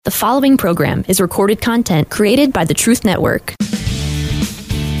The following program is recorded content created by the Truth Network.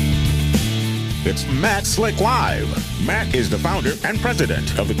 It's Matt Slick Live. Matt is the founder and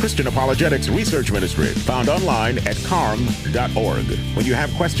president of the Christian Apologetics Research Ministry, found online at carm.org. When you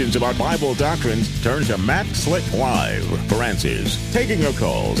have questions about Bible doctrines, turn to Matt Slick Live for answers. Taking your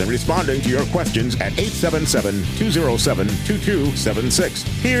calls and responding to your questions at 877-207-2276.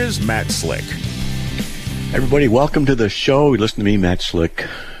 Here's Matt Slick. Everybody, welcome to the show. You listen to me, Matt Slick,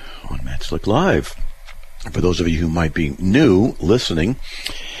 on Matt Slick Live. For those of you who might be new listening,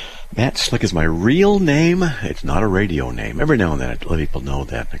 Matt Slick is my real name. It's not a radio name. Every now and then I let people know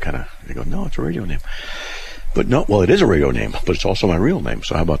that. They go, no, it's a radio name. But no, well, it is a radio name, but it's also my real name.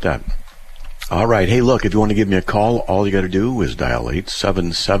 So how about that? All right. Hey, look, if you want to give me a call, all you got to do is dial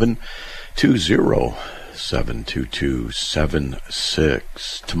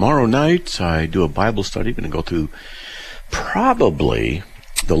 877-207-2276. Tomorrow night, I do a Bible study. I'm going to go through probably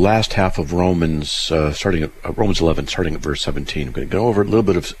the last half of Romans, starting at Romans 11, starting at verse 17. I'm going to go over a little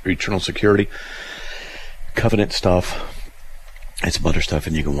bit of eternal security, covenant stuff, and some other stuff,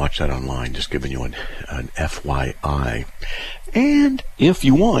 and you can watch that online, just giving you an FYI. And if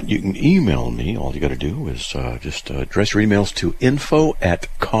you want, you can email me. All you got to do is just address your emails to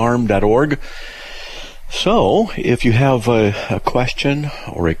info@carm.org. So, if you have a question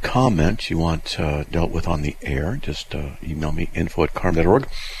or a comment you want dealt with on the air, just email me, info@carm.org,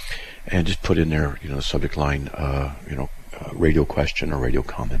 and just put in there, the subject line, radio question or radio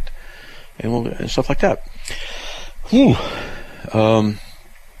comment, and stuff like that. Yeah,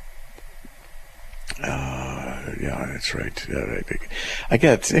 that's right. I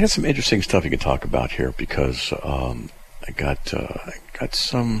got some interesting stuff you can talk about here because I got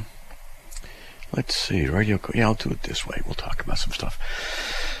some. Let's see, radio. Yeah, I'll do it this way. We'll talk about some stuff.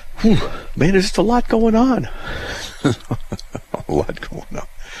 Man, there's just a lot going on. A lot going on.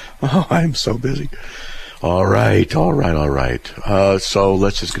 Oh, I'm so busy. All right. So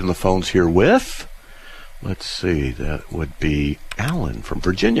let's just get on the phones here with, let's see, that would be Alan from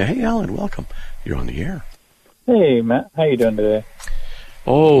Virginia. Hey, Alan, welcome. You're on the air. Hey, Matt. How you doing today?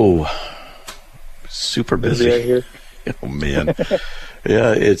 Oh, super busy. Out here? Oh, man.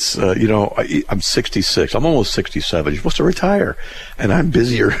 Yeah, it's, I'm 66. I'm almost 67. You're supposed to retire. And I'm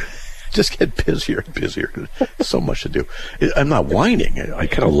busier. Just get busier and busier. So much to do. I'm not whining. I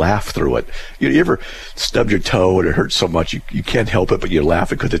kind of laugh through it. You ever stub your toe and it hurts so much you can't help it, but you laugh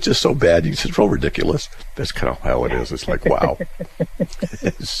because it's just so bad. It's so ridiculous. That's kind of how it is. It's like, wow.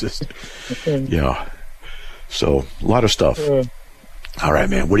 It's just, yeah. So, a lot of stuff. All right,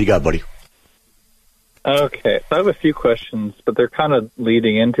 man. What do you got, buddy? Okay, so I have a few questions, but they're kind of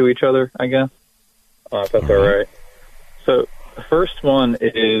leading into each other, I guess, if that's all right. So the first one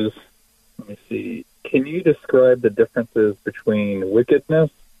is, let me see, can you describe the differences between wickedness,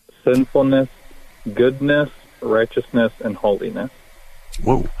 sinfulness, goodness, righteousness, and holiness?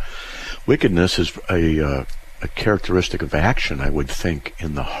 Whoa. Wickedness is a characteristic of action, I would think,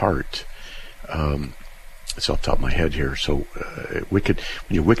 in the heart. It's off the top of my head here. So, when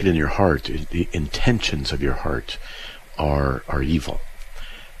you're wicked in your heart, the intentions of your heart are evil.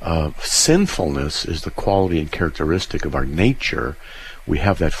 Sinfulness is the quality and characteristic of our nature. We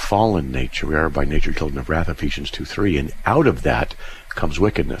have that fallen nature. We are by nature children of wrath, Ephesians 2:3, and out of that comes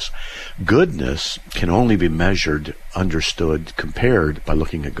wickedness. Goodness can only be measured, understood, compared by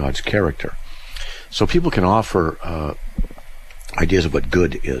looking at God's character. So people can offer ideas of what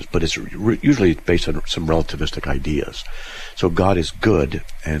good is, but it's usually based on some relativistic ideas. So God is good,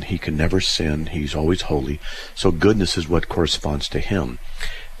 and He can never sin. He's always holy. So goodness is what corresponds to Him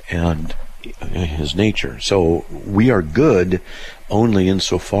and His nature. So we are good only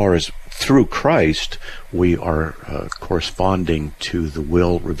insofar as through Christ we are corresponding to the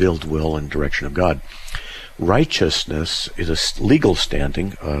revealed will and direction of God. Righteousness is a legal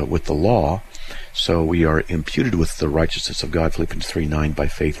standing with the law. So we are imputed with the righteousness of God, Philippians 3:9, by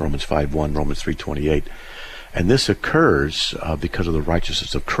faith, Romans 5:1, Romans 3:28. And this occurs because of the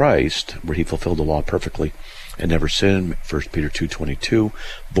righteousness of Christ, where He fulfilled the law perfectly and never sinned, 1 Peter 2:22,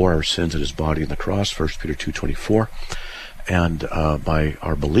 bore our sins in His body on the cross, 1 Peter 2:24. And by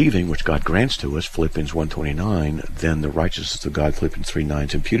our believing, which God grants to us, Philippians 1:29, then the righteousness of God, Philippians 3:9,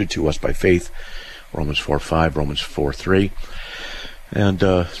 is imputed to us by faith, Romans 4:5, Romans 4:3. And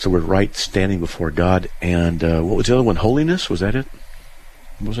so we're right standing before God. And what was the other one? Holiness? Was that it?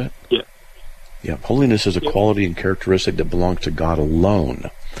 What was that? Yeah. Yeah. Holiness is a quality and characteristic that belongs to God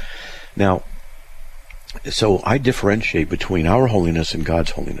alone. Now, so I differentiate between our holiness and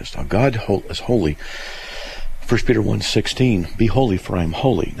God's holiness. Now, God is holy, 1 Peter 1:16, be holy for I am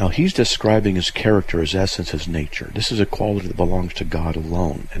holy. Now he's describing his character, his essence, his nature. This is a quality that belongs to God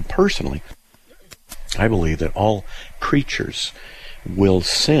alone. And personally, I believe that all creatures will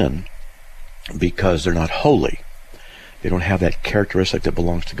sin because they're not holy. They don't have that characteristic that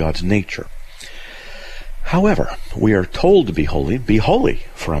belongs to God's nature. However, we are told to be holy,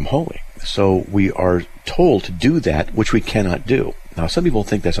 for I'm holy. So we are told to do that which we cannot do. Now some people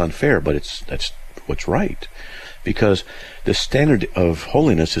think that's unfair, but that's what's right. Because the standard of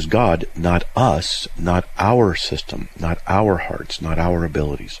holiness is God, not us, not our system, not our hearts, not our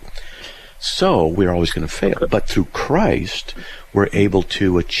abilities. So we're always going to fail. But through Christ, we're able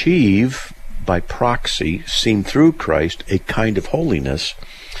to achieve, by proxy, seen through Christ, a kind of holiness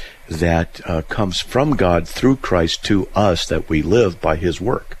that comes from God through Christ to us, that we live by his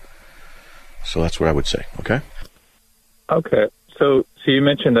work. So that's what I would say, okay? Okay. So you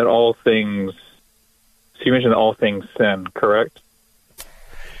mentioned that all things sin, correct?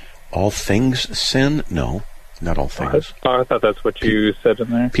 All things sin? No, not all things. I thought that's what you said in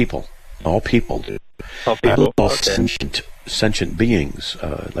there. People. All people do. All people? All Okay. sentient beings,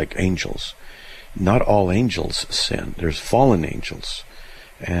 like angels. Not all angels sin. There's fallen angels.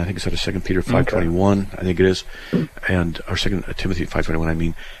 And I think it's out of 2 Peter 5:21, I think it is, or 2 Timothy 5:21, I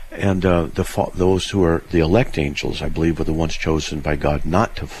mean. And those who are the elect angels, I believe, were the ones chosen by God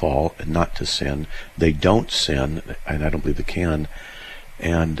not to fall and not to sin. They don't sin, and I don't believe they can,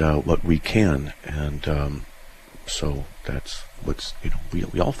 and what we can. And so that's what's, we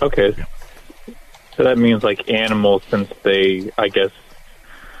all think. Okay. Yeah. So that means like animals, since they, I guess,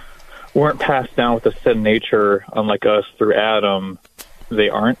 weren't passed down with a sin nature, unlike us through Adam, they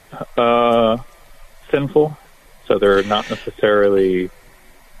aren't sinful, so they're not necessarily...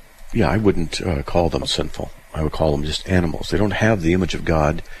 Yeah, I wouldn't call them sinful. I would call them just animals. They don't have the image of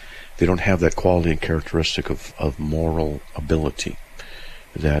God. They don't have that quality and characteristic of moral ability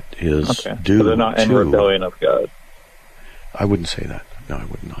that is due so they're not in rebellion of God. I wouldn't say that. No, I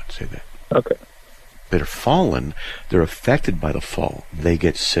would not say that. Okay. They're fallen. They're affected by the fall. They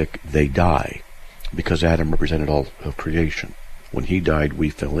get sick. They die, because Adam represented all of creation. When he died, we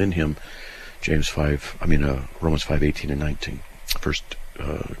fell in him. Romans 5:18 and 19. 1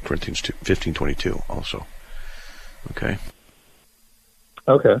 Corinthians 15:22 also. Okay.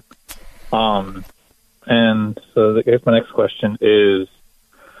 Okay. And so I guess my next question is,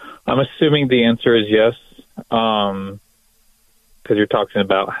 I'm assuming the answer is yes, because you're talking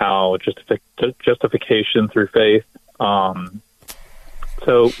about how justification through faith.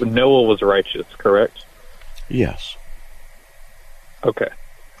 So Noah was righteous, correct? Yes. Okay.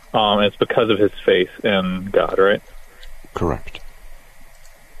 It's because of his faith in God, right? Correct.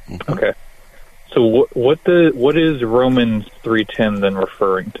 Mm-hmm. Okay. So what is Romans 3:10 then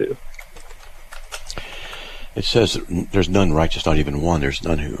referring to? It says there's none righteous, not even one. There's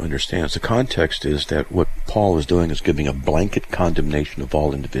none who understands. The context is that what Paul is doing is giving a blanket condemnation of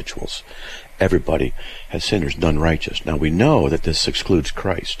all individuals. Everybody has sinned. There's none righteous. Now we know that this excludes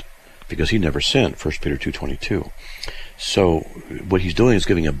Christ, because he never sinned, 1 Peter 2:22. So what he's doing is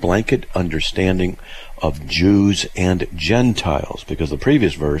giving a blanket understanding of Jews and Gentiles, because the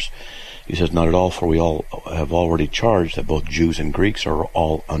previous verse, he says, not at all, for we all have already charged that both Jews and Greeks are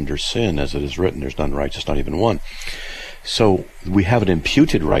all under sin, as it is written, there's none righteous, not even one. So we have an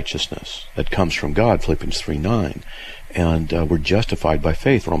imputed righteousness that comes from God, Philippians 3:9, and we're justified by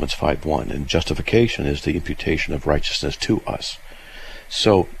faith, Romans 5:1, and justification is the imputation of righteousness to us.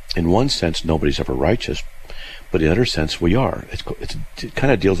 So in one sense, nobody's ever righteous, but in another sense, we are. It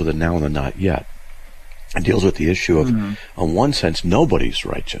kind of deals with the now and the not yet. It deals with the issue of, on one sense, nobody's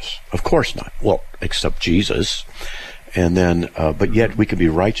righteous. Of course not. Well, except Jesus. And then, but yet we can be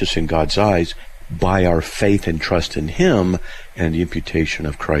righteous in God's eyes by our faith and trust in him, and the imputation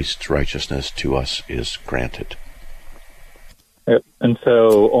of Christ's righteousness to us is granted. And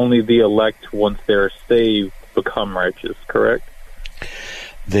so only the elect, once they're saved, become righteous, correct?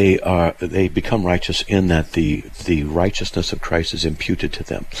 They become righteous in that the righteousness of Christ is imputed to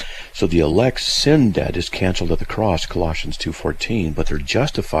them. So the elect's sin debt is canceled at the cross, Colossians 2:14, but they're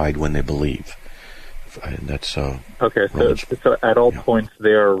justified when they believe. And that's okay. So at all points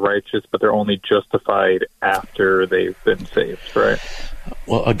they are righteous, but they're only justified after they've been saved, right?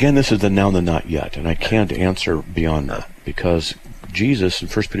 Well, again, this is the now and the not yet, and I can't answer beyond that, because Jesus in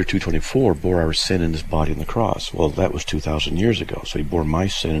 1 Peter 2:24 bore our sin in his body on the cross. Well, that was 2,000 years ago, so he bore my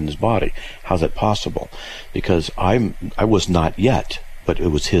sin in his body. How's that possible? Because I was not yet, but it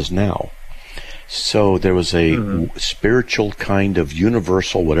was his now. So there was a spiritual kind of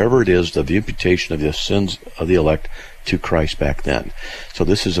universal, whatever it is, of the imputation of the sins of the elect to Christ back then. So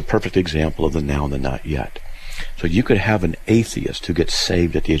this is a perfect example of the now and the not yet. So you could have an atheist who gets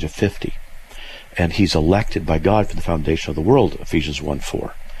saved at the age of 50, and he's elected by God for the foundation of the world, Ephesians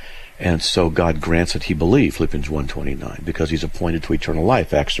 1:4. And so God grants that he believe, Philippians 1:29, because he's appointed to eternal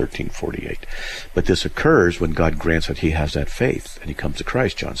life, Acts 13:48. But this occurs when God grants that he has that faith, and he comes to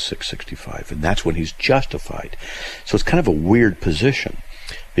Christ, John 6:65, and that's when he's justified. So it's kind of a weird position,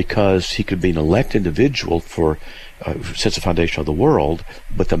 because he could be an elect individual for since the foundation of the world,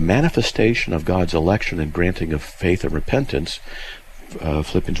 but the manifestation of God's election and granting of faith and repentance,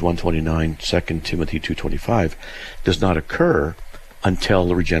 Philippians 1:29, 2 Timothy 2:25, does not occur until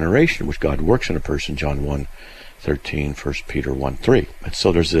the regeneration, which God works in a person, John 1:13, 1 Peter 1:3. And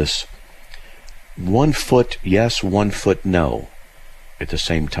so there's this 1 foot yes, 1 foot no at the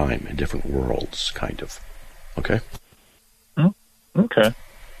same time in different worlds, kind of. Okay? Okay.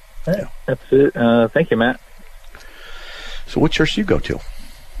 Yeah, that's it. Thank you, Matt. So what church do you go to?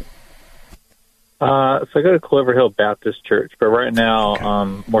 So I go to Clover Hill Baptist Church, but right now,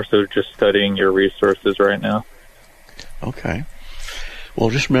 Okay. More so just studying your resources right now. Okay. Well,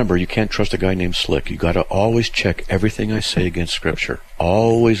 just remember, you can't trust a guy named Slick. You got to always check everything I say against Scripture.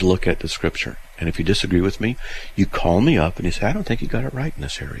 Always look at the Scripture. And if you disagree with me, you call me up and you say, I don't think you got it right in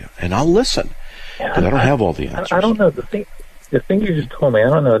this area. And I'll listen. Because I don't have all the answers. I don't know. The thing you just told me, I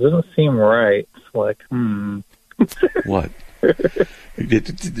don't know. It doesn't seem right. It's like, What?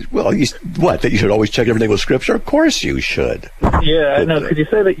 Well, what? That you should always check everything with Scripture? Of course you should. Yeah, I know. Because you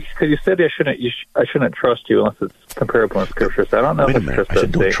said I shouldn't trust you unless it's comparable in Scripture. So I don't know. Wait a if minute. I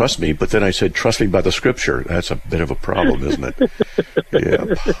said, don't trust me, but then I said, trust me by the Scripture. That's a bit of a problem, isn't it?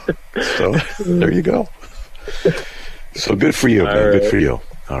 Yeah. So there you go. So good for you, man. All right. Good for you.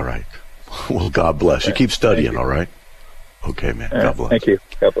 All right. Well, God bless. You keep studying, all right? Okay, man. God bless. Thank you.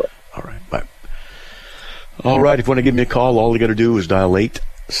 God bless. All right. Bye. All right. If you want to give me a call, all you got to do is dial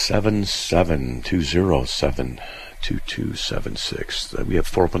 877-207-2276. We have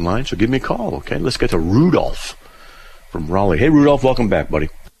 4 open lines, so give me a call, okay? Let's get to Rudolph from Raleigh. Hey, Rudolph, welcome back, buddy.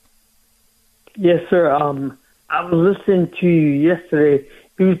 Yes, sir. I was listening to you yesterday.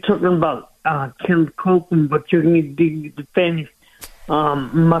 You were talking about Kenneth Copeland, but you need to defend.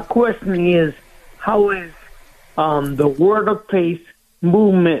 My question is, how is the Word of Faith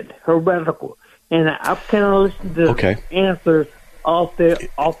movement heretical? And I kind of listen to answers off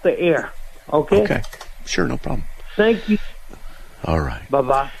the air. Okay? Okay. Sure, no problem. Thank you. All right.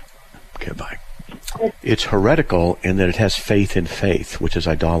 Bye-bye. Okay, bye. It's heretical in that it has faith in faith, which is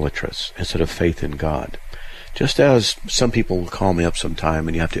idolatrous, instead of faith in God. Just as some people will call me up sometime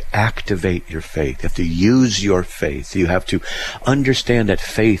and you have to activate your faith. You have to use your faith. You have to understand that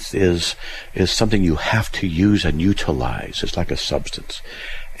faith is something you have to use and utilize. It's like a substance.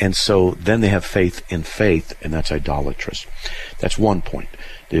 And so then they have faith in faith, and that's idolatrous. That's one point.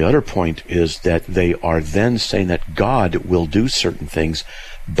 The other point is that they are then saying that God will do certain things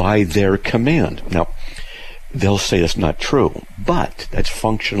by their command. Now, they'll say that's not true, but that's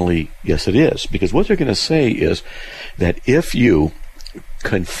functionally, yes, it is. Because what they're going to say is that if you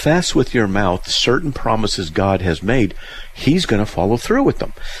confess with your mouth certain promises God has made, He's going to follow through with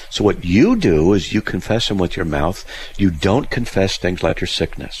them. So what you do is you confess them with your mouth. You don't confess things like your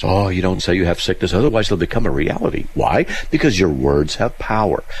sickness. Oh, you don't say you have sickness, otherwise they'll become a reality. Why? Because your words have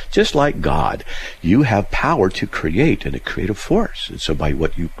power. Just like God, you have power to create in a creative force. And so by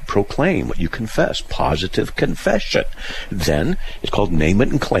what you proclaim, what you confess, positive confession, then it's called name it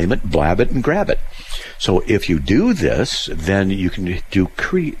and claim it, blab it and grab it. So if you do this, then you can do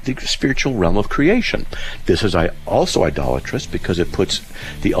the spiritual realm of creation. This is also idolatrous because it puts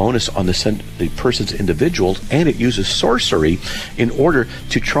the onus on the person's individual, and it uses sorcery in order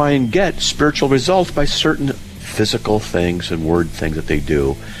to try and get spiritual results by certain physical things and word things that they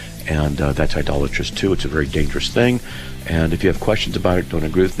do. And that's idolatrous too. It's a very dangerous thing. And if you have questions about it, don't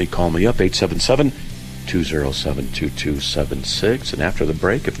agree with me, call me up, 877-207-2276. And after the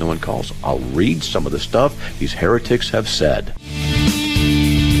break, if no one calls, I'll read some of the stuff these heretics have said.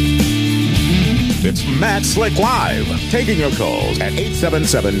 It's Matt Slick Live, taking your calls at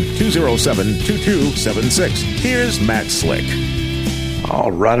 877-207-2276. Here's Matt Slick.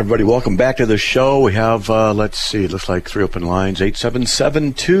 All right, everybody, welcome back to the show. We have, let's see, it looks like 3 open lines,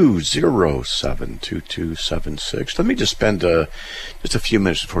 877-207-2276. Let me just spend just a few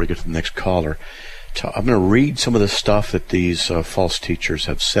minutes before we get to the next caller. I'm going to read some of the stuff that these false teachers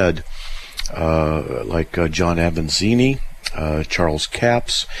have said, like John Avanzini, Charles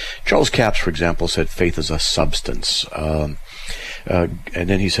Capps. Charles Capps, for example, said faith is a substance. And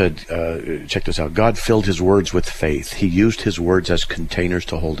then he said, check this out, God filled his words with faith. He used his words as containers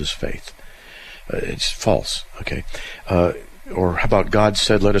to hold his faith. It's false, okay? Or how about God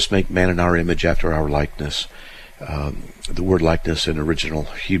said, let us make man in our image after our likeness. The word likeness in original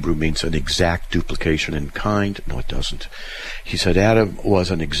Hebrew means an exact duplication in kind. No, it doesn't. He said Adam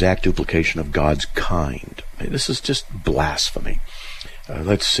was an exact duplication of God's kind. This is just blasphemy.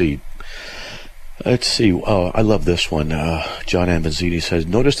 Let's see. Oh, I love this one. John Ambanzini says,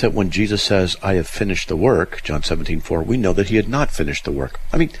 notice that when Jesus says, I have finished the work, John 17:4, we know that he had not finished the work.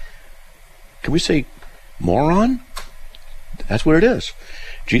 I mean, can we say moron? That's what it is.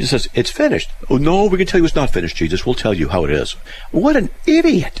 Jesus says, it's finished. Oh, no, we can tell you it's not finished, Jesus. We'll tell you how it is. What an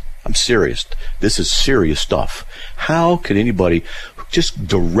idiot. I'm serious. This is serious stuff. How can anybody just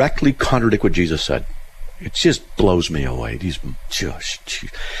directly contradict what Jesus said? It just blows me away.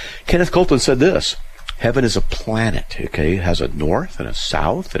 Kenneth Copeland said this. Heaven is a planet, okay? It has a north and a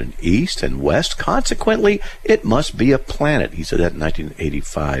south and an east and west. Consequently, it must be a planet. He said that in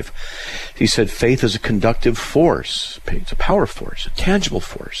 1985. He said faith is a conductive force. It's a power force, a tangible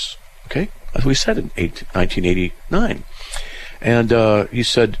force, okay? As we said in 1989. And he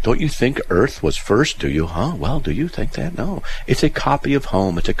said, don't you think Earth was first? Do you? Huh? Well, do you think that? No. It's a copy of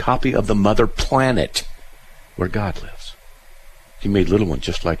home. It's a copy of the mother planet where God lives. He made little ones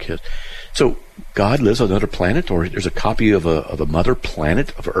just like his. So God lives on another planet, or there's a copy of a mother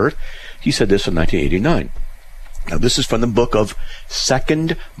planet of Earth. He said this in 1989. Now this is from the book of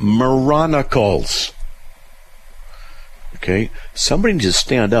Second Moronicles. Okay, somebody needs to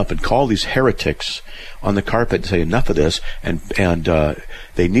stand up and call these heretics on the carpet and say enough of this, and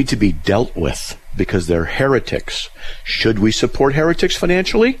they need to be dealt with because they're heretics. Should we support heretics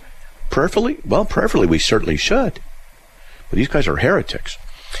financially? Prayerfully? Well, prayerfully we certainly should. But these guys are heretics.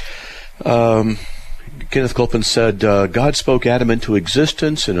 Kenneth Copeland said, God spoke Adam into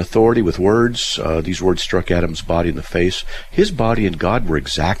existence in authority with words. These words struck Adam's body in the face. His body and God were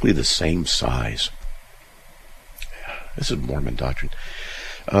exactly the same size. This is Mormon doctrine.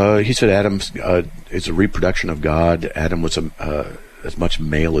 He said Adam is a reproduction of God. Adam was as much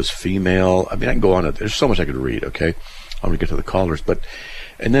male as female. I mean, I can go on. There's so much I could read, okay? I'm going to get to the callers.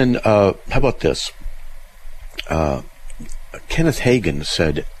 And then, how about this? Kenneth Hagin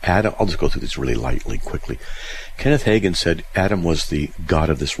said Adam, I'll just go through this really lightly, quickly. Kenneth Hagin said Adam was the God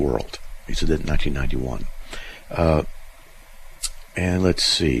of this world. He said that in 1991. And let's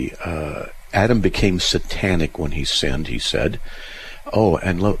see. Adam became satanic when he sinned, he said. Oh,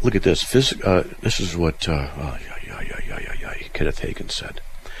 and look at this. This is what Kenneth Hagin said.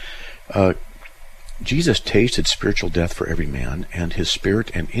 Jesus tasted spiritual death for every man, and his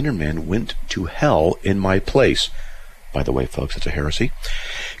spirit and inner man went to hell in my place. By the way, folks, it's a heresy.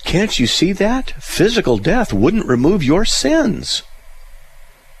 Can't you see that? Physical death wouldn't remove your sins.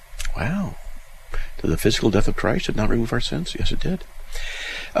 Wow. Did the physical death of Christ did not remove our sins? Yes, it did.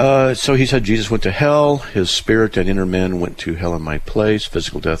 So he said Jesus went to hell. His spirit and inner man went to hell in my place.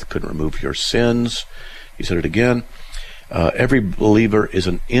 Physical death couldn't remove your sins. He said it again. Every believer is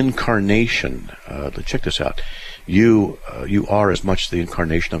an incarnation. Check this out. You are as much the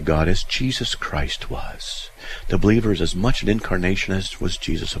incarnation of God as Jesus Christ was. The believer is as much an incarnation as was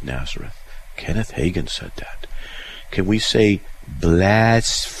Jesus of Nazareth. Kenneth Hagin said that. Can we say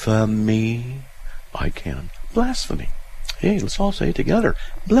blasphemy? I can. Blasphemy. Hey, let's all say it together.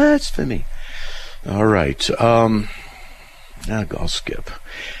 Blasphemy. All right. I'll skip.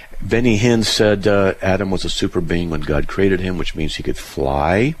 Benny Hinn said Adam was a super being when God created him, which means he could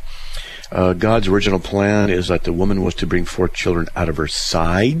fly. God's original plan is that the woman was to bring forth children out of her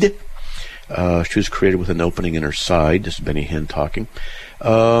side. She was created with an opening in her side. This is Benny Hinn talking.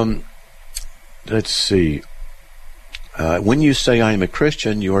 Let's see. When you say I am a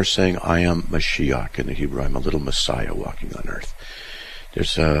Christian, you are saying I am Mashiach in the Hebrew. I'm a little Messiah walking on earth.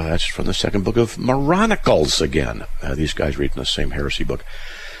 That's from the second book of Moronicles again. These guys reading the same heresy book.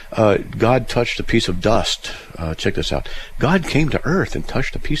 God touched a piece of dust. Check this out. God came to earth and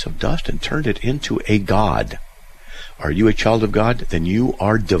touched a piece of dust and turned it into a god. Are you a child of God? Then you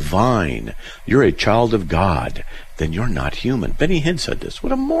are divine. You're a child of God. Then you're not human. Benny Hinn said this.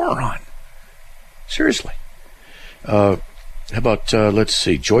 What a moron. Seriously. How about, let's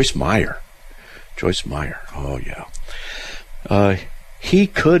see, Joyce Meyer. Joyce Meyer. Oh, yeah. He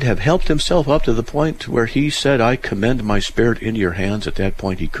could have helped himself up to the point where he said, I commend my spirit into your hands. At that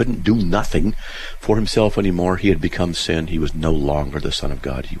point, he couldn't do nothing for himself anymore. He had become sin. He was no longer the Son of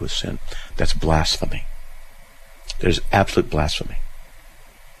God. He was sin. That's blasphemy. There's absolute blasphemy.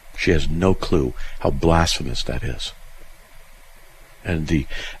 She has no clue how blasphemous that is. And the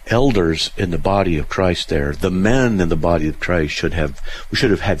elders in the body of Christ there, the men in the body of Christ we should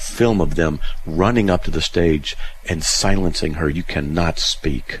have had film of them running up to the stage and silencing her. You cannot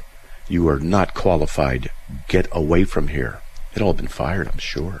speak. You are not qualified. Get away from here. They'd all been fired, I'm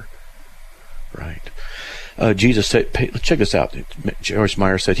sure. Right. Jesus said, check this out. Joyce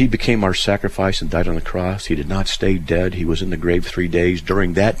Meyer said, he became our sacrifice and died on the cross. He did not stay dead. He was in the grave 3 days.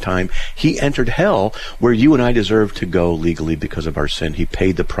 During that time, he entered hell, where you and I deserve to go legally because of our sin. He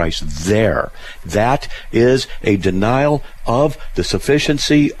paid the price there. That is a denial of the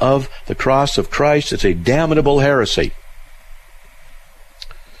sufficiency of the cross of Christ. It's a damnable heresy.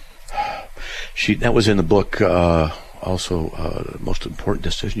 That was in the book, the most important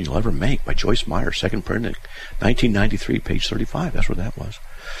decision you'll ever make, by Joyce Meyer, second printing, 1993, page 35. That's where that was.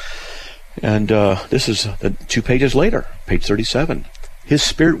 And this is 2 pages later, page 37. His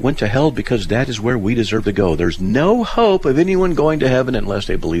spirit went to hell because that is where we deserve to go. There's no hope of anyone going to heaven unless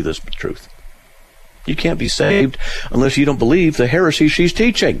they believe this truth. You can't be saved unless you don't believe the heresy she's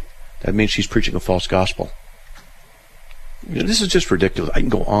teaching. That means she's preaching a false gospel. This is just ridiculous. I can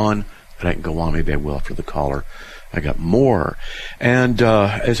go on, and I can go on. Maybe I will after the caller. I got more. And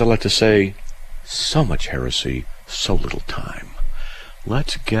as I like to say, so much heresy, so little time.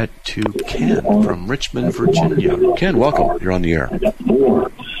 Let's get to Ken from Richmond, Virginia. Ken, welcome. You're on the air.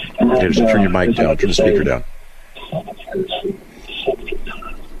 Okay, just turn your mic down. Turn the speaker down.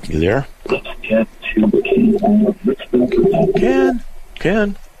 You there?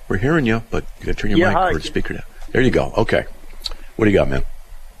 Ken, we're hearing you, but you got to turn your mic or the speaker down. There you go. Okay. What do you got, man?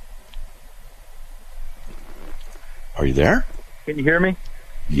 Are you there? Can you hear me?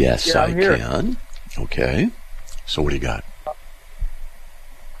 Yes, yeah, I can. Okay. So what do you got?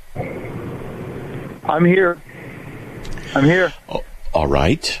 I'm here. Oh, all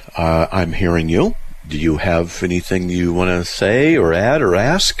right. I'm hearing you. Do you have anything you want to say or add or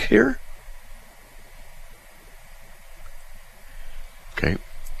ask here? Okay.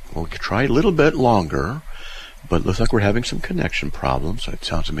 Well, we could try a little bit longer, but it looks like we're having some connection problems. It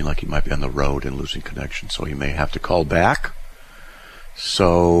sounds to me like he might be on the road and losing connection, so he may have to call back.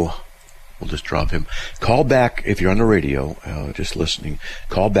 So we'll just drop him. Call back if you're on the radio, just listening.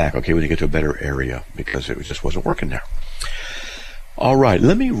 Call back, okay, when you get to a better area, because it just wasn't working there. All right,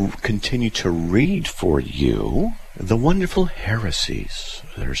 let me continue to read for you the wonderful heresies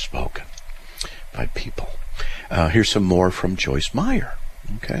that are spoken by people. Here's some more from Joyce Meyer,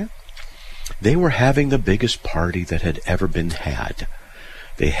 okay? They were having the biggest party that had ever been had.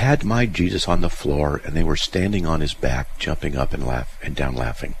 They had my Jesus on the floor, and they were standing on his back, jumping up and down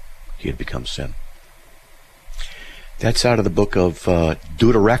laughing. He had become sin. That's out of the book of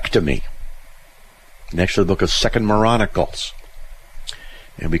Deuteronomy, next to the book of Second Chronicles.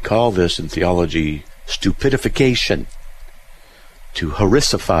 And we call this in theology stupidification, to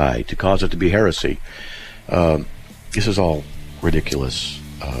heresify, to cause it to be heresy. This is all ridiculous,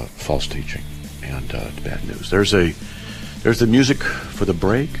 false teaching, and bad news. There's the music for the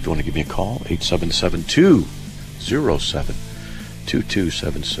break. If you want to give me a call,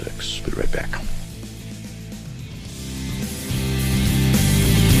 877-207-2276. Be right back.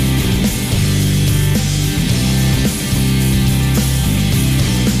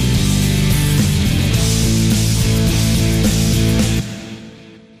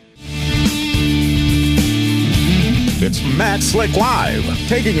 It's Matt Slick Live,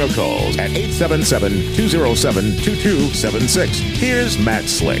 taking your calls at 877-207-2276. Here's Matt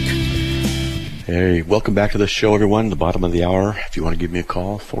Slick. Hey, welcome back to the show, everyone. The bottom of the hour. If you want to give me a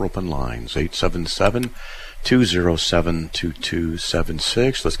call, 4 open lines,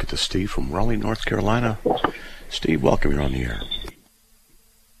 877-207-2276. Let's get to Steve from Raleigh, North Carolina. Steve, welcome. You're on the air.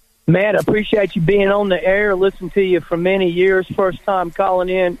 Matt, I appreciate you being on the air. Listened to you for many years. First time calling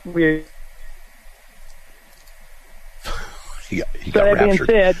in. He so that being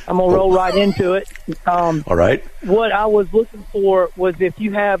said, I'm going to roll right into it. All right. What I was looking for was if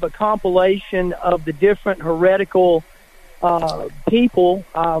you have a compilation of the different heretical people,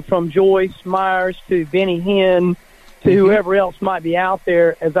 from Joyce Myers to Benny Hinn to whoever else might be out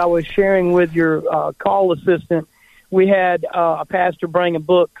there. As I was sharing with your call assistant, we had a pastor bring a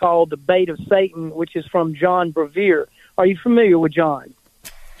book called The Bait of Satan, which is from John Bevere. Are you familiar with John?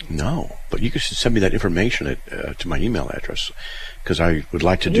 No, but you can send me that information to my email address, because I would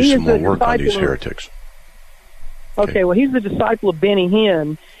like to do some more work on these heretics. Okay, well, he's the disciple of Benny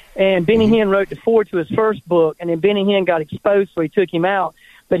Hinn, and Benny Hinn wrote the foreword to his first book, and then Benny Hinn got exposed, so he took him out,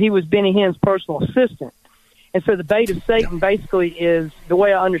 but he was Benny Hinn's personal assistant. And so the bait of Satan basically is, the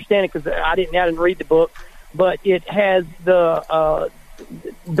way I understand it, because I didn't read the book, but it has the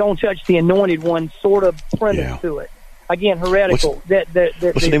don't touch the anointed one sort of premise to it. Again, heretical. That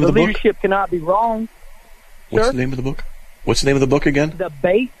the leadership cannot be wrong. What's the name of the book? What's the name of the book again? The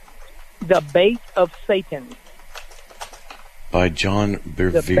Bait of Satan. By John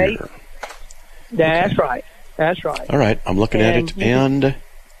Bevere. That's right. That's right. All right, I'm looking at it, and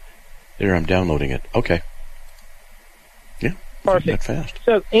there, I'm downloading it. Okay. Yeah. Perfect. That fast.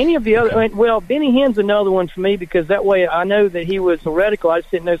 So any of the other, well, Benny Hinn's another one for me, because that way I know that he was heretical. I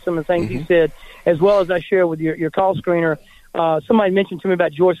just didn't know some of the things he said, as well as I share with your call screener. Somebody mentioned to me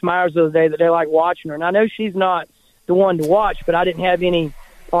about Joyce Myers the other day that they like watching her. And I know she's not the one to watch, but I didn't have any,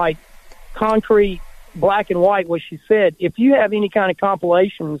 like, concrete black and white what she said. If you have any kind of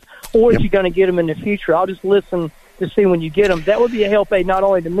compilations, or if you're going to get them in the future, I'll just listen to see when you get them. That would be a help aid not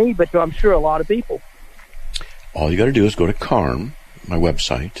only to me, but to, I'm sure, a lot of people. All you got to do is go to CARM, my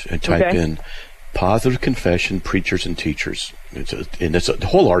website, and type in Positive Confession, Preachers and Teachers. The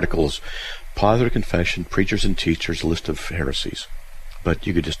whole article is Positive Confession, Preachers and Teachers, list of heresies. But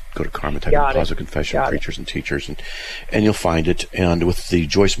you could just go to CARM and type in Positive Confession, Preachers and Teachers, and you'll find it. And with the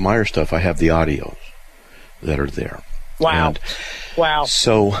Joyce Meyer stuff, I have the audios that are there. Wow. And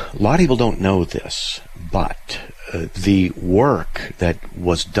so a lot of people don't know this, but the work that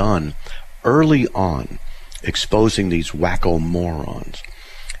was done early on exposing these wacko morons.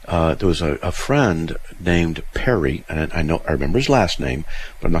 There was a friend named Perry, and I remember his last name,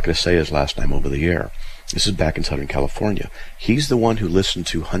 but I'm not going to say his last name over the air. This is back in Southern California. He's the one who listened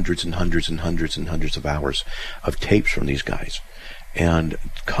to hundreds and hundreds and hundreds and hundreds of hours of tapes from these guys, and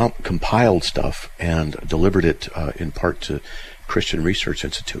compiled stuff and delivered it in part to Christian Research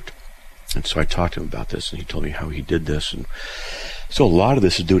Institute. And so I talked to him about this, and he told me how he did this. And so a lot of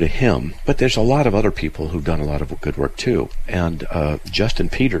this is due to him, but there's a lot of other people who've done a lot of good work too. And Justin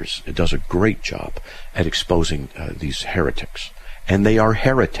Peters does a great job at exposing these heretics. And they are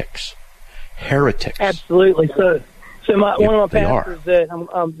heretics. Heretics. Absolutely. So one of my pastors that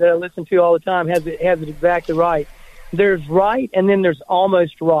I listen to all the time has it exactly right. There's right, and then there's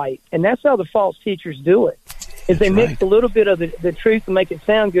almost right. And that's how the false teachers do it. Is they mix a little bit of the truth and make it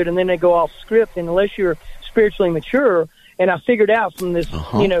sound good, and then they go off script. And unless you're spiritually mature, and I figured out from this,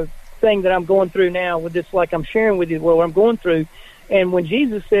 thing that I'm going through now with this, like I'm sharing with you what I'm going through. And when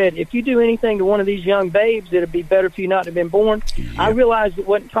Jesus said, if you do anything to one of these young babes, it'd be better for you not to have been born. Yep. I realized it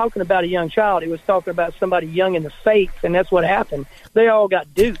wasn't talking about a young child. It was talking about somebody young in the faith, and that's what happened. They all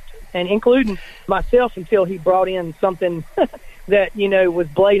got duped, and including myself, until he brought in something that, was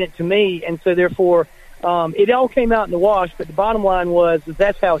blatant to me. And so therefore, it all came out in the wash, but the bottom line was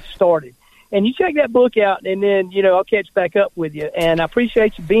that's how it started. And you check that book out, and then, I'll catch back up with you. And I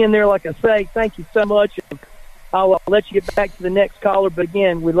appreciate you being there. Like I say, thank you so much. And I'll let you get back to the next caller. But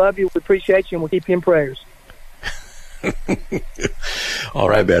again, we love you, we appreciate you, and we'll keep you in prayers. All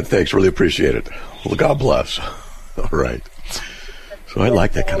right, man. Thanks. Really appreciate it. Well, God bless. All right. So I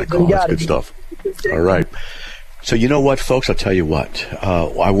like that kind of call. That's good stuff. All right. So you know what, folks? I'll tell you what.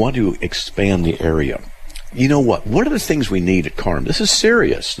 I want to expand the area. You know what? One of the things we need at CARM, this is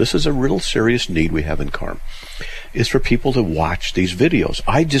serious. This is a real serious need we have in CARM, is for people to watch these videos.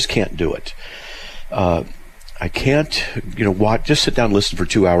 I just can't do it. I can't, just sit down and listen for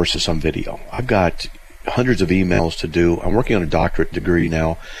 2 hours to some video. I've got hundreds of emails to do. I'm working on a doctorate degree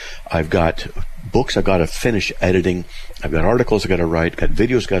now. I've got books I've got to finish editing. I've got articles I've got to write, got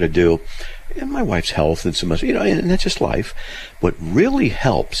videos I've got to do, and my wife's health and some, and that's just life. What really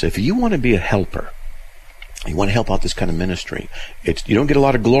helps, if you want to be a helper, you want to help out this kind of ministry, you don't get a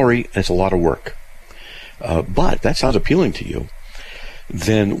lot of glory, and it's a lot of work. But that sounds appealing to you.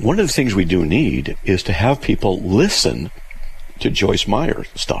 Then one of the things we do need is to have people listen to Joyce Meyer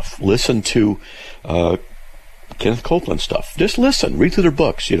stuff, listen to Kenneth Copeland stuff. Just listen, read through their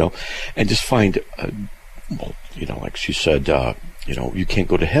books, and just find, like she said, you can't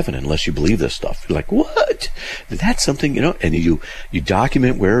go to heaven unless you believe this stuff. You're like, what? That's something, and you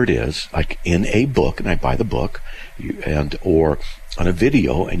document where it is, like in a book, and I buy the book, or on a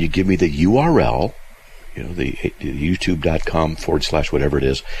video, and you give me the URL, the youtube.com / whatever it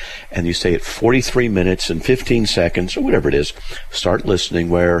is, and you say at 43 minutes and 15 seconds, or whatever it is, start listening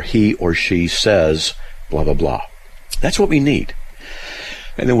where he or she says, blah, blah, blah. That's what we need.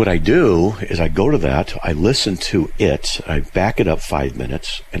 And then what I do is I go to that, I listen to it, I back it up 5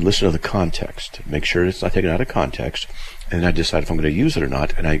 minutes, and listen to the context, make sure it's not taken out of context, and I decide if I'm going to use it or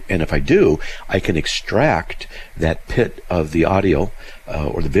not. And if I do, I can extract that bit of the audio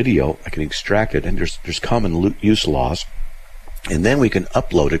or the video. I can extract it, and there's common use laws, and then we can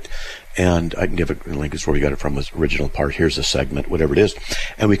upload it. And I can give a link. It's where we got it from, this original part. Here's a segment, whatever it is.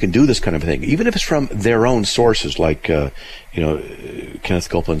 And we can do this kind of thing, even if it's from their own sources, like, Kenneth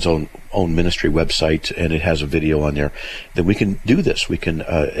Copeland's own ministry website, and it has a video on there. Then we can do this. We can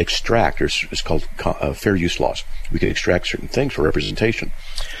extract, it's called fair use laws. We can extract certain things for representation.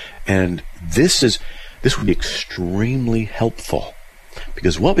 And this would be extremely helpful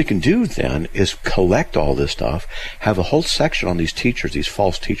Because what we can do then is collect all this stuff, have a whole section on these teachers, these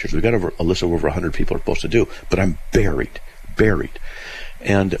false teachers. We've got a list of over 100 people are supposed to do, but I'm buried.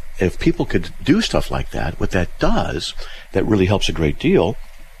 And if people could do stuff like that, what that does, that really helps a great deal.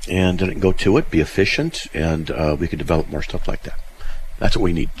 And then go to it, be efficient, and we could develop more stuff like that. That's what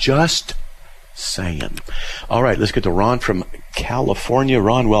we need. Just saying. All right, let's get to Ron from California.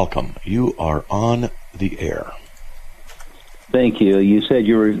 Ron, welcome. You are on the air. Thank you. You said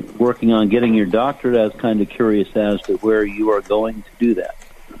you were working on getting your doctorate. I was kind of curious as to where you are going to do that.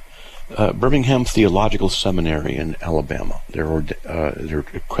 Birmingham Theological Seminary in Alabama. They're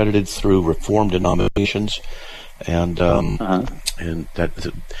accredited through Reformed denominations, and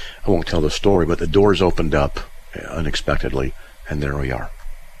that I won't tell the story, but the doors opened up unexpectedly, and there we are.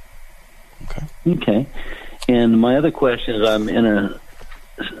 Okay. And my other question is, I'm in a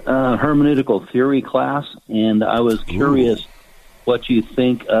hermeneutical theory class, and I was curious what you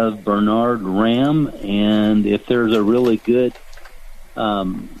think of Bernard Ramm, and if there's a really good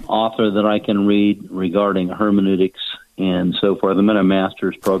author that I can read regarding hermeneutics and so forth. I'm in a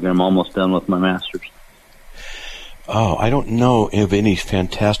master's program, almost done with my master's. Oh, I don't know of any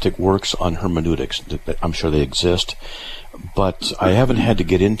fantastic works on hermeneutics. I'm sure they exist, but I haven't had to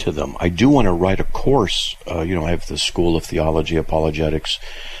get into them. I do want to write a course. I have the School of Theology, Apologetics,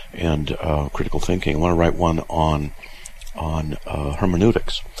 and Critical Thinking. I want to write one on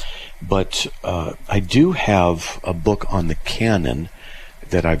hermeneutics. But I do have a book on the canon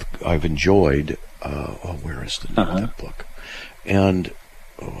that I've enjoyed. Where is the name of that book? And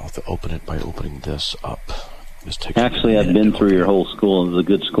I'll have to open it by opening this up. Actually, I've been through your whole school. It was a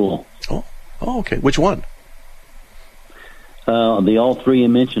good school. Oh, okay. Which one? All three you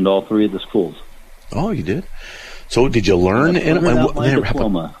mentioned, all three of the schools. Oh, you did? So did you learn in it? My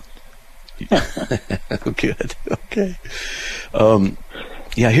diploma. Good. Okay.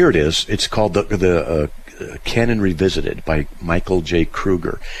 Yeah, here it is. It's called the Canon Revisited by Michael J.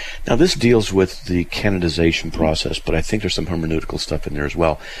 Kruger. Now, this deals with the canonization process, but I think there's some hermeneutical stuff in there as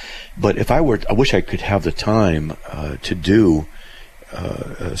well. But I wish I could have the time to do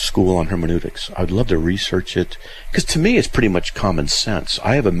a school on hermeneutics. I'd love to research it, because to me it's pretty much common sense.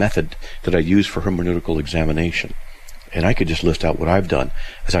 I have a method that I use for hermeneutical examination, and I could just list out what I've done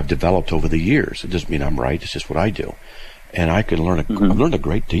as I've developed over the years. It doesn't mean I'm right, it's just what I do. And I could learn I've learned a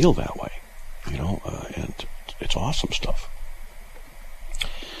great deal that way, and it's awesome stuff.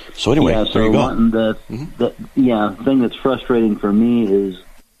 So anyway, there you go. The thing that's frustrating for me is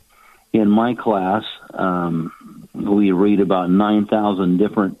in my class, we read about 9,000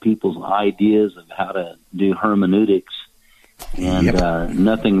 different people's ideas of how to do hermeneutics, and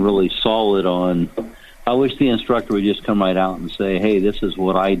nothing really solid on. I wish the instructor would just come right out and say, "Hey, this is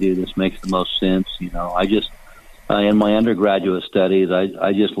what I do. This makes the most sense." I just in my undergraduate studies,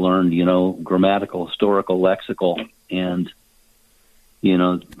 I just learned, grammatical, historical, lexical, and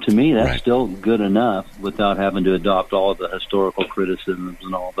to me that's still good enough without having to adopt all of the historical criticisms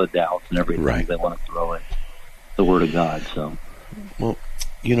and all the doubts and everything they want to throw at the Word of God. So, well,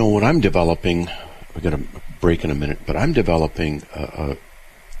 what I'm developing, we're going to break in a minute, but I'm developing a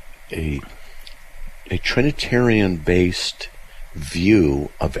Trinitarian-based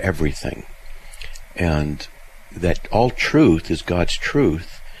view of everything, and that all truth is God's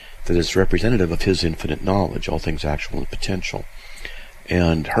truth, that is representative of His infinite knowledge, all things actual and potential.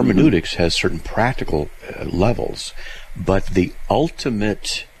 And hermeneutics has certain practical levels, but the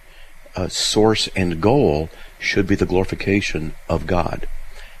ultimate source and goal should be the glorification of God.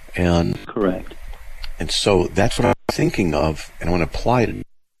 And correct. And so that's what I'm thinking of, and I want to apply it in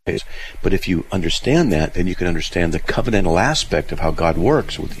ways. But if you understand that, then you can understand the covenantal aspect of how God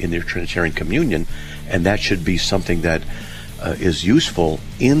works within your Trinitarian communion, and that should be something that is useful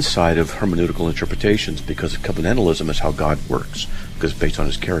inside of hermeneutical interpretations, because covenantalism is how God works, because it's based on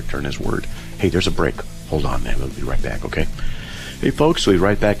His character and His Word. Hey, there's a break. Hold on, man. We'll be right back, okay? Hey, folks, we'll be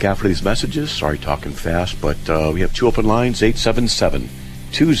right back after these messages. Sorry, talking fast, but we have two open lines,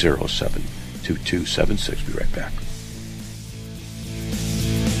 877-207-2276. Be right back.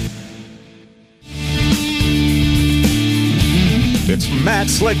 It's Matt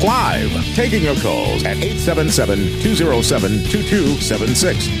Slick Live, taking your calls at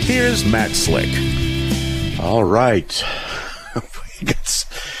 877-207-2276. Here's Matt Slick. All right.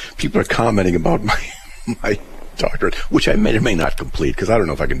 People are commenting about my doctorate, which I may or may not complete, because I don't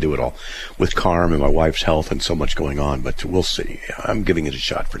know if I can do it all with Carm and my wife's health and so much going on, but we'll see. I'm giving it a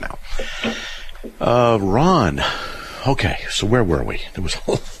shot for now. Ron. Okay, so where were we? There was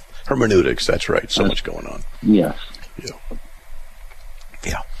hermeneutics, that's right. So much going on. Yes.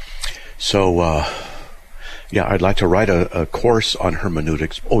 Yeah. So, Yeah, I'd like to write a course on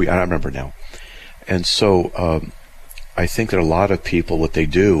hermeneutics. Oh, yeah, I remember now. And so I think that a lot of people, what they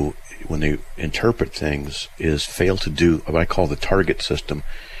do when they interpret things is fail to do what I call the target system.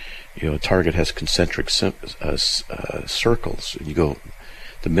 A target has concentric circles, and you go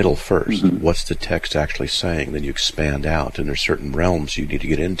the middle first. Mm-hmm. What's the text actually saying? Then you expand out, and there's certain realms you need to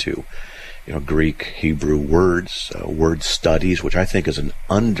get into. Greek, Hebrew words, word studies, which I think is an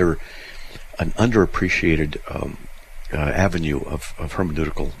underappreciated avenue of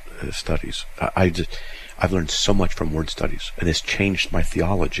hermeneutical studies. I've learned so much from word studies, and it's changed my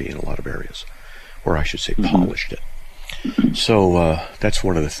theology in a lot of areas, or I should say polished it. So that's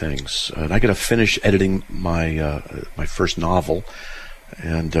one of the things. And I got to finish editing my my first novel,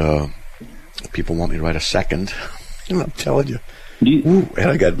 and people want me to write a second. I'm telling you. And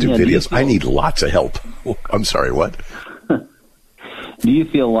I got to do videos. I need lots of help. I'm sorry, what? Do you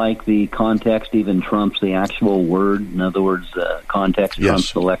feel like the context even trumps the actual word? In other words, context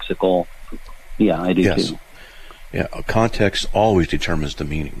trumps the lexical? Yeah, I do too. Yeah, context always determines the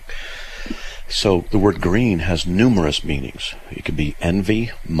meaning. So the word green has numerous meanings. It could be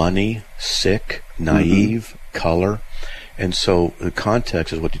envy, money, sick, naive, color. And so the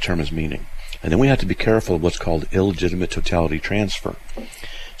context is what determines meaning. And then we have to be careful of what's called illegitimate totality transfer.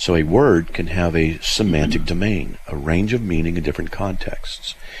 So a word can have a semantic domain, a range of meaning in different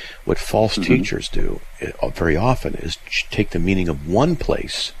contexts. What false teachers do very often is take the meaning of one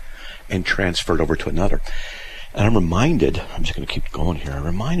place and transfer it over to another. And I'm just going to keep going here, I'm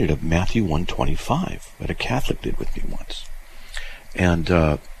reminded of Matthew 1:25, what a Catholic did with me once. And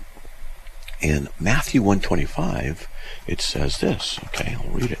in Matthew 1:25, it says this. Okay,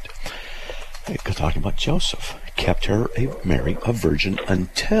 I'll read it. It's talking about Joseph. Kept her, Mary, a virgin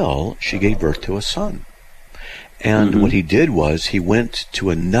until she gave birth to a son. And what he did was he went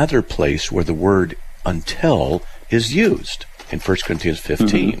to another place where the word until is used in 1 Corinthians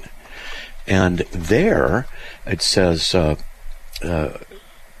 15. And there it says, what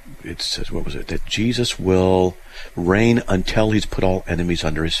was it? That Jesus will reign until he's put all enemies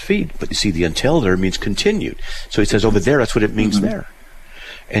under his feet. But you see, the until there means continued. So he says over there, that's what it means there.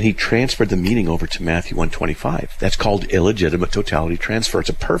 And he transferred the meaning over to Matthew 1:25. That's called illegitimate totality transfer. It's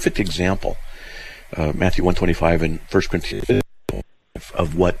a perfect example, Matthew 1:25 and 1 Corinthians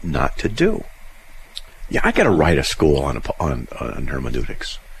of what not to do. Yeah, I got to write a school on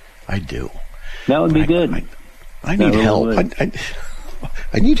hermeneutics. I do. That would be good. I need help.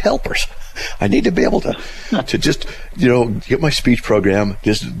 I need helpers. I need to be able to just, get my speech program,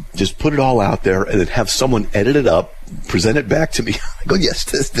 just put it all out there, and then have someone edit it up, present it back to me. I go, yes,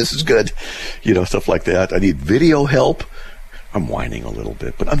 this is good. Stuff like that. I need video help. I'm whining a little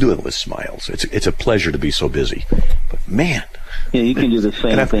bit, but I'm doing it with smiles. It's a pleasure to be so busy. But man. Yeah, you can do the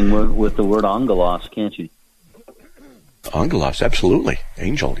same thing with the word angelos, can't you? Angelos, absolutely.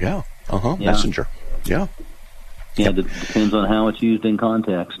 Angel, yeah. Messenger, yeah. Yeah, it depends on how it's used in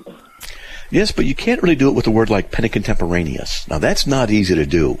context. Yes, but you can't really do it with a word like pentecontemporaneous. Now, that's not easy to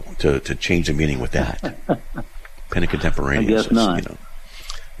do, to change the meaning with that. Pentecontemporaneous. I guess not.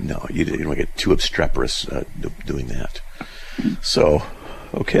 No, you don't get too obstreperous doing that. So,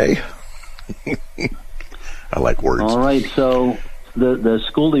 okay. I like words. All right, so the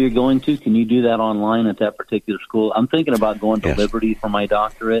school that you're going to, can you do that online at that particular school? I'm thinking about going to Liberty for my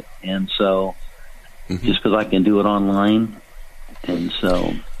doctorate, and so just because I can do it online, and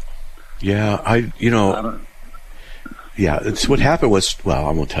so... Yeah, it's what happened was, well,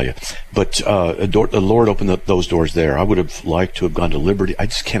 I won't tell you, but the Lord opened those doors there. I would have liked to have gone to Liberty. I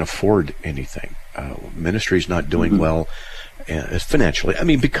just can't afford anything. Ministry's not doing well financially. I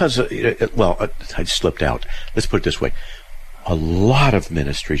mean, because, I slipped out. Let's put it this way. A lot of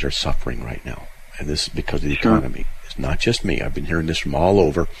ministries are suffering right now, and this is because of the economy. It's not just me. I've been hearing this from all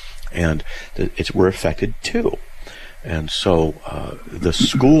over, and we're affected too. And so the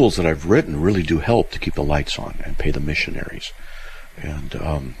schools that I've written really do help to keep the lights on and pay the missionaries. And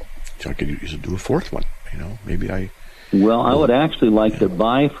so I could do a fourth one, maybe I... Well, I would actually like to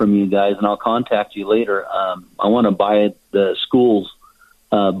buy from you guys, and I'll contact you later. I want to buy the schools'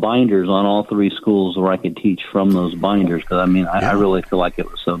 binders on all three schools where I could teach from those binders, because, I really feel like it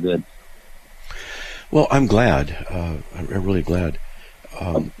was so good. Well, I'm glad. I'm really glad.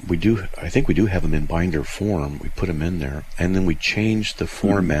 I think we do have them in binder form. We put them in there, and then we changed the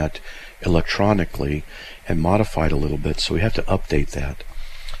format electronically and modified a little bit, so we have to update that.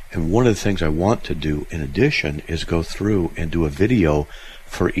 And one of the things I want to do in addition is go through and do a video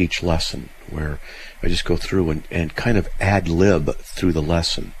for each lesson, where I just go through and kind of ad-lib through the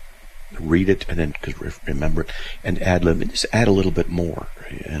lesson. read it and then remember it, and ad lib, and just add a little bit more,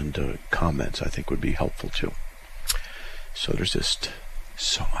 and comments I think would be helpful too. So there's just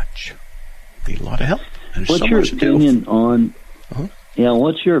so much. Need a lot of help. What's your opinion on? Yeah,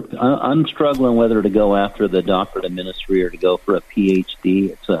 I'm struggling whether to go after the doctorate of ministry or to go for a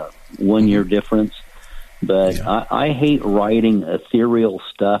PhD. It's a 1-year difference. But yeah. I hate writing ethereal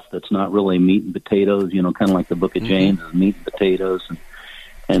stuff that's not really meat and potatoes, kind of like the Book of James is meat and potatoes.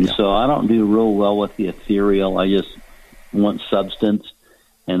 And so I don't do real well with the ethereal. I just want substance.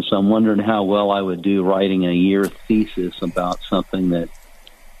 And so I'm wondering how well I would do writing a year thesis about something that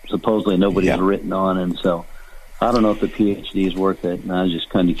supposedly nobody's written on. And so I don't know if the PhD is worth it. And I was just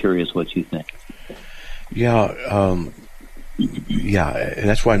kind of curious what you think. Yeah, and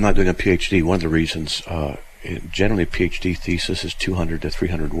that's why I'm not doing a PhD. One of the reasons, generally a PhD thesis is 200 to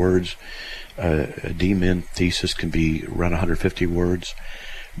 300 words. A DMin thesis can be around 150 words.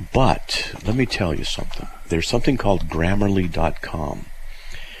 But let me tell you something. There's something called Grammarly.com.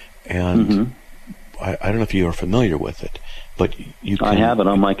 And I don't know if you are familiar with it, but you can... I have it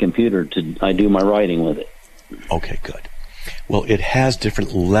on my computer. I do my writing with it. Okay, good. Well, it has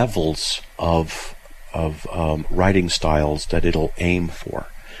different levels of writing styles that it'll aim for.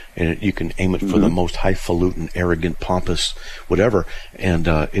 And you can aim it for the most highfalutin, arrogant, pompous, whatever, and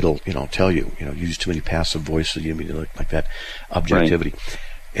it'll tell you, use too many passive voices, like that, objectivity. Right.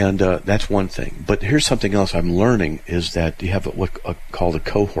 And that's one thing. But here's something else I'm learning is that you have what's called a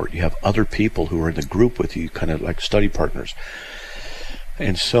cohort. You have other people who are in the group with you, kind of like study partners.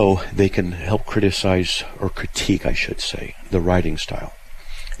 And so they can help criticize, or critique, I should say, the writing style.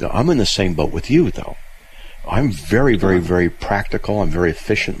 Now, I'm in the same boat with you, though. I'm very, very, very practical. I'm very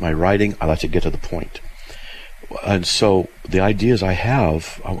efficient in my writing. I like to get to the point. And so the ideas I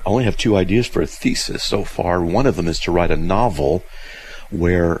only have 2 ideas for a thesis so far. One of them is to write a novel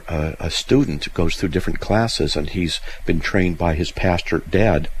where a student goes through different classes, and he's been trained by his pastor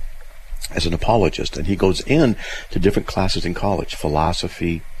dad as an apologist, and he goes in to different classes in college,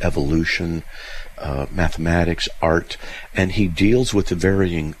 philosophy, evolution, mathematics, art, and he deals with the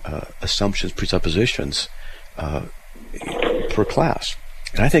varying assumptions, presuppositions per class.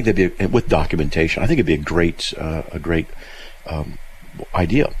 And I think that'd be, with documentation, I think it'd be a great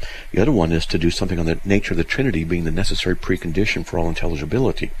idea. The other one is to do something on the nature of the Trinity being the necessary precondition for all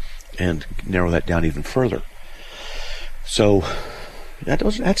intelligibility, and narrow that down even further. So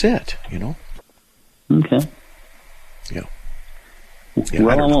that's it, Okay. Yeah. Well,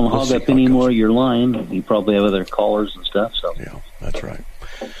 I won't hog up any more of your line. You probably have other callers and stuff. So. Yeah, that's right.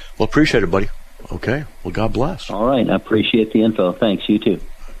 Well, appreciate it, buddy. Okay. Well, God bless. All right. I appreciate the info. Thanks. You too.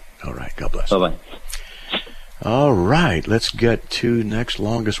 All right. God bless. Bye-bye. All right. Let's get to next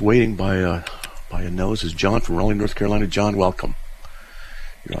longest waiting by a nose is John from Raleigh, North Carolina. John, welcome.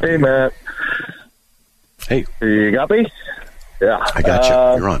 Hey, Matt. Hey. You got me? Yeah. I got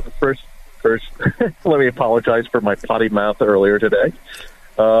you. You're on. First, let me apologize for my potty mouth earlier today.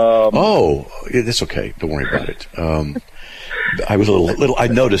 It's okay. Don't worry about it. I was a little. I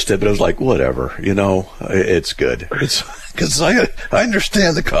noticed it, but I was like, whatever. It's good. It's because I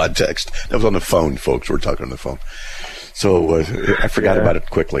understand the context. That was on the phone, folks. We're talking on the phone, so I forgot about it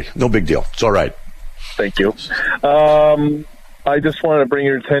quickly. No big deal. It's all right. Thank you. I just wanted to bring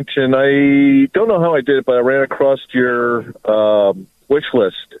your attention. I don't know how I did it, but I ran across your wish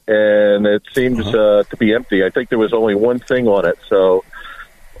list, and it seems to be empty. I think there was only one thing on it. So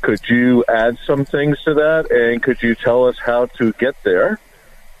could you add some things to that, and could you tell us how to get there?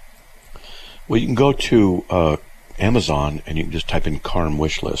 Well, you can go to Amazon, and you can just type in Carm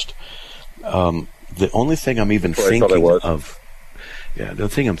wish list. The only thing I'm even thinking of... Yeah, the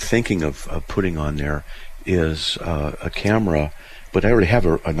thing I'm thinking of putting on there is a camera, but I already have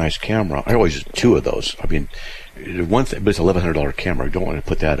a nice camera. I always use 2 of those. I mean, one thing, but it's $1,100 camera. I don't want to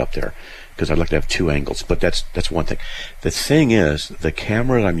put that up there because I'd like to have 2 angles. But that's one thing. The thing is, the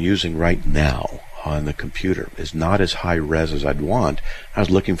camera that I'm using right now on the computer is not as high res as I'd want. I was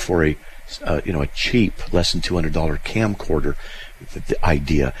looking for a cheap, less than $200 camcorder. The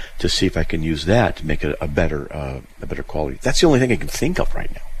idea to see if I can use that to make it a better quality. That's the only thing I can think of right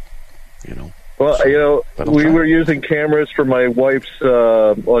now. Well, we were using cameras for my wife's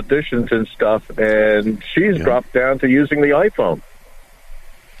auditions and stuff, and she's dropped down to using the iPhone.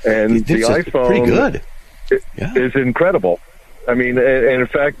 And the iPhone pretty good. Is incredible. I mean, and in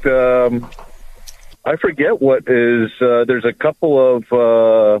fact, I forget what is. There's a couple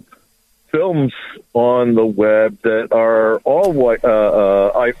of films on the web that are all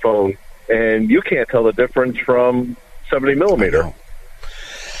iPhone, and you can't tell the difference from 70 millimeter.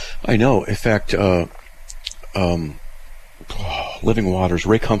 I know. In fact, Living Waters,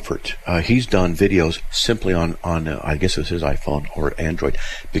 Ray Comfort. He's done videos simply on I guess it's his iPhone or Android,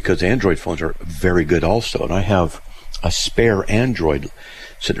 because Android phones are very good also. And I have a spare Android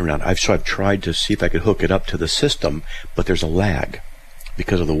sitting around. I've tried to see if I could hook it up to the system, but there's a lag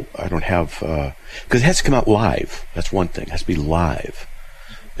because of I don't have, because it has to come out live. That's one thing. It has to be live.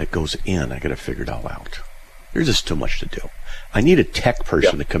 That goes in. I got to figure it all out. There's just too much to do. I need a tech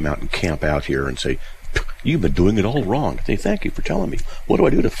person to come out and camp out here and say, "You've been doing it all wrong." I say, "Thank you for telling me. What do I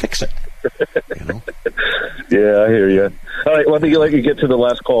do to fix it?" You know? Yeah, I hear you. All right, let me let you get to the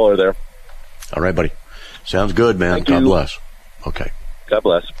last caller there. All right, buddy. Sounds good, man. Thank God you. bless. Okay. God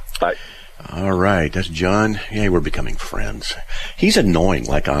bless. Bye. All right, that's John. Yeah, we're becoming friends. He's annoying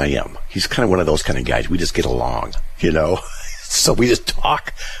like I am. He's kind of one of those kind of guys. We just get along, you know? So we just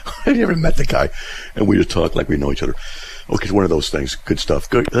talk. I never met the guy, and we just talk like we know each other. Okay, it's one of those things. Good stuff.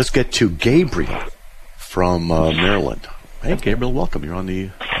 Good. Let's get to Gabriel from Maryland. Hey, Gabriel, welcome. You're on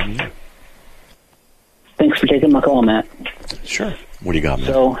the air. Thanks for taking my call, Matt. Sure. What do you got, man?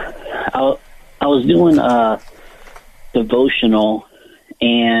 So, I was doing a devotional,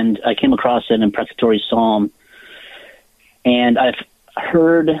 and I came across an imprecatory psalm, and I've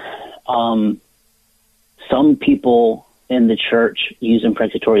heard some people in the church use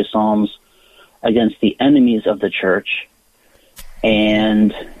imprecatory psalms against the enemies of the church,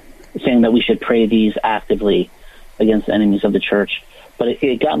 and saying that we should pray these actively against the enemies of the church. But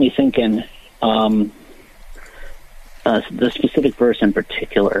it got me thinking, the specific verse in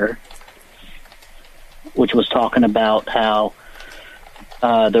particular, which was talking about how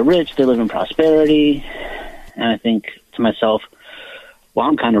the rich, they live in prosperity. And I think to myself, well,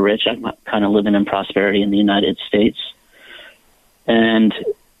 I'm kind of rich. I'm kind of living in prosperity in the United States. And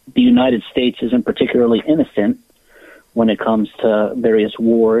the United States isn't particularly innocent when it comes to various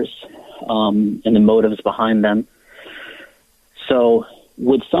wars and the motives behind them. So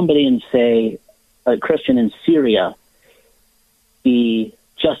would somebody in, say, a Christian in Syria be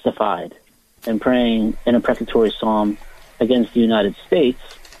justified in praying an imprecatory psalm against the United States,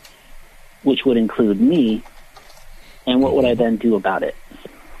 which would include me, and what would I then do about it?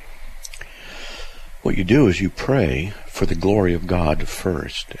 What you do is you pray for the glory of God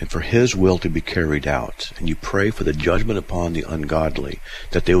first, and for His will to be carried out. And you pray for the judgment upon the ungodly,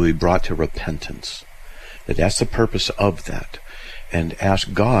 that they will be brought to repentance. That's the purpose of that. And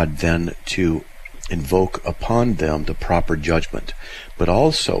ask God then to invoke upon them the proper judgment. But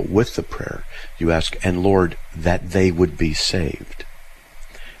also, with the prayer, you ask, and Lord, that they would be saved.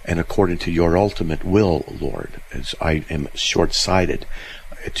 And according to your ultimate will, Lord, as I am short-sighted,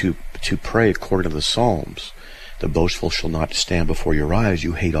 to pray according to the Psalms, the boastful shall not stand before your eyes,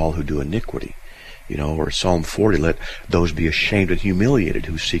 you hate all who do iniquity. You know, or Psalm 40, let those be ashamed and humiliated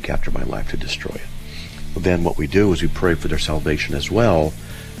who seek after my life to destroy it. But then what we do is we pray for their salvation as well,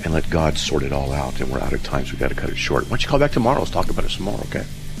 and let God sort it all out. And we're out of time, so we've got to cut it short. Why don't you call back tomorrow? Let's talk about it some more, okay?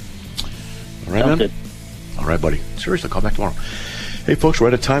 All right, man? Good. All right, buddy. Seriously, call back tomorrow. Hey, folks, we're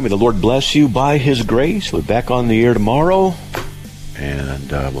out of time. May the Lord bless you by His grace. We'll be back on the air tomorrow,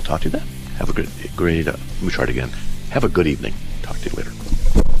 and we'll talk to you then. Have a great let me try it again. Have a good evening. Talk to you later.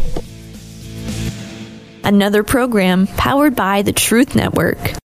 Another program powered by the Truth Network.